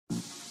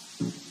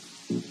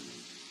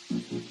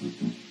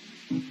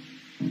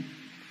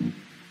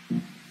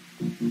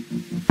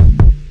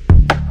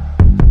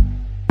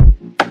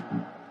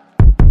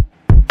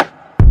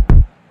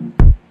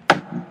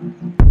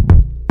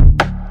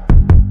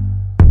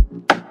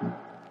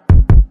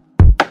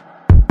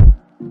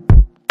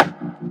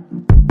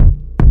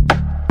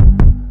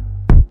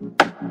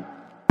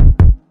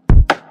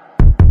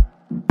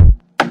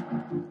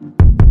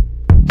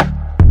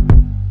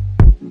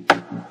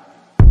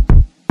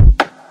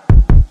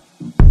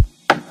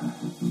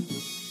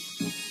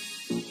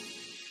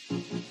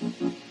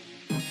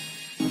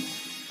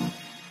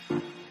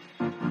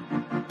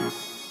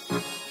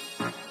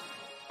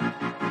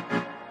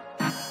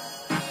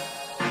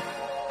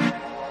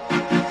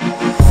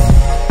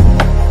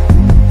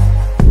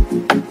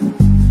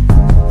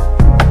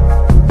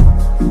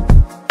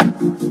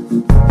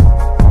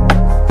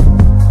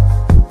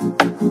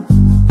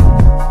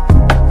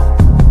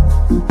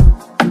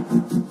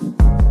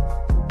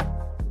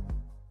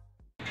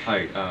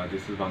Hi,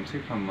 this is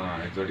Vamsi from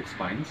Exotic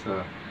Spines.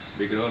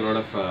 We grow a lot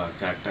of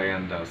cacti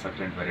and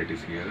succulent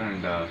varieties here,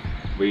 and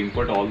we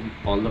import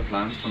all the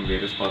plants from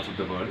various parts of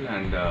the world,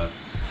 and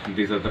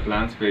these are the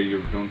plants where you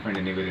don't find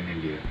anywhere in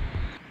India.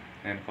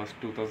 నేను ఫస్ట్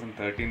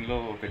 2013లో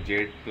ఒక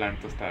జేడ్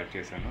ప్లాంట్తో స్టార్ట్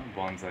చేశాను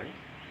బాన్సాయ్.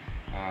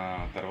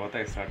 తర్వాత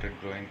I started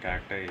growing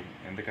క్యాక్టై,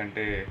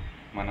 ఎందుకంటే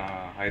మన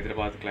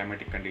హైదరాబాద్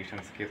క్లైమాటిక్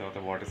కండిషన్స్కి, తర్వాత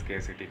వాటర్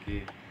స్కేర్సిటీకి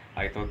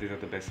I thought these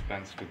are the best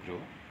plants to grow.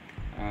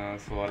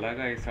 So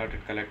అలాగా I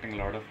started collecting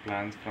lot of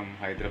plants from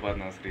Hyderabad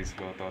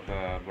నర్సరీస్లో, తర్వాత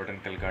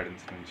బొటానికల్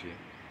గార్డెన్స్ నుంచి.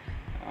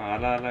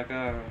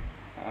 అలాగా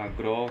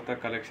గ్రో అవుతా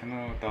కలెక్షన్.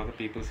 తర్వాత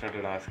పీపుల్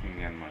స్టార్టెడ్ ఆస్కింగ్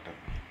మీ అనమాట,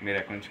 మీరు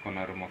ఎక్కడి నుంచి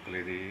కొన్నారు మొక్కలు,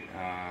 ఇది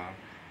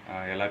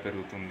ఎలా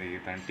పెరుగుతుంది,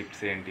 దాని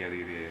టిప్స్ ఏంటి, అది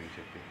ఇది అని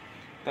చెప్పి.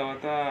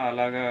 తర్వాత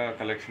అలాగా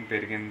కలెక్షన్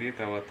పెరిగింది.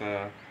 తర్వాత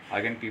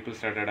అగైన్ పీపుల్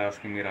స్టార్టెడ్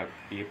ఆస్కింగ్, మీరు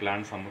ఈ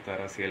ప్లాంట్స్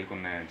అమ్ముతారా, సేల్కి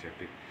ఉన్నాయని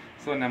చెప్పి.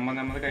 సో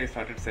నెమ్మదిగా ఐ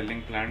స్టార్టెడ్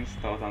సెల్లింగ్ ప్లాంట్స్.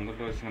 తర్వాత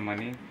అందులో వచ్చిన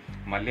మనీ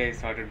మళ్ళీ I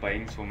started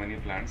buying so many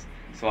plants.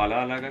 So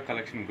అలాగా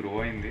కలెక్షన్ గ్రో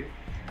అయింది.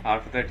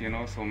 After that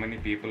so many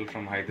people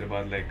from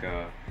Hyderabad like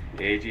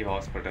AG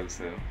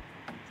hospitals,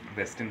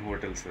 western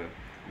hotels,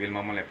 వీళ్ళు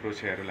మమ్మల్ని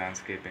అప్రోచ్ అయ్యారు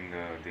ల్యాండ్స్కేపింగ్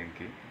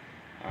దీనికి.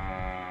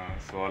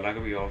 సో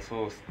అలాగా we also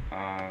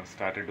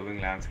started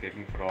doing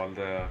landscaping for all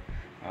the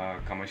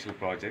commercial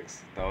projects.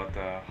 తర్వాత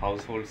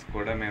హౌస్ హోల్డ్స్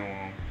కూడా మేము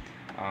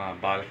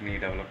బాల్కనీ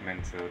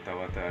డెవలప్మెంట్స్,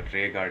 తర్వాత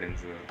ట్రే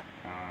గార్డెన్స్,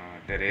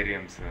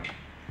 టెరేరియంస్,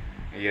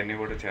 ఇవన్నీ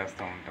కూడా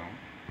చేస్తూ ఉంటాం.